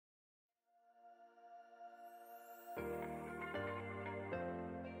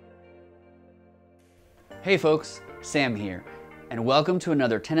Hey folks, Sam here, and welcome to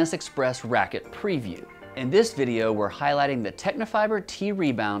another Tennis Express racket preview. In this video, we're highlighting the Tecnifibre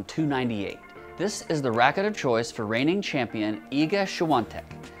T-Rebound 298. This is the racket of choice for reigning champion Iga Swiatek.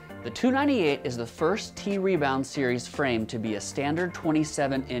 The 298 is the first T-Rebound series frame to be a standard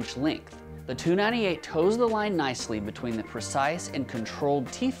 27-inch length. The 298 toes the line nicely between the precise and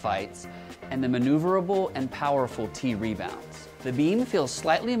controlled T-fights and the maneuverable and powerful T-Rebounds. The beam feels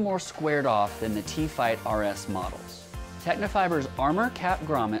slightly more squared off than the T-Fight RS models. Tecnifibre's armor cap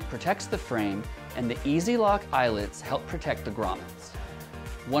grommet protects the frame, and the Easy Lock eyelets help protect the grommets.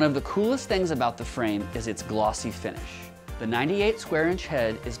 One of the coolest things about the frame is its glossy finish. The 98 square inch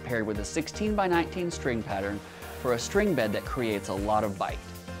head is paired with a 16x19 string pattern for a string bed that creates a lot of bite.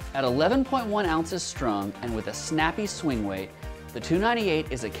 At 11.1 ounces strung and with a snappy swing weight, the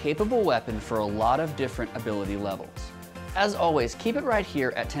 298 is a capable weapon for a lot of different ability levels. As always, keep it right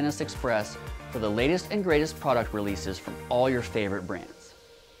here at Tennis Express for the latest and greatest product releases from all your favorite brands.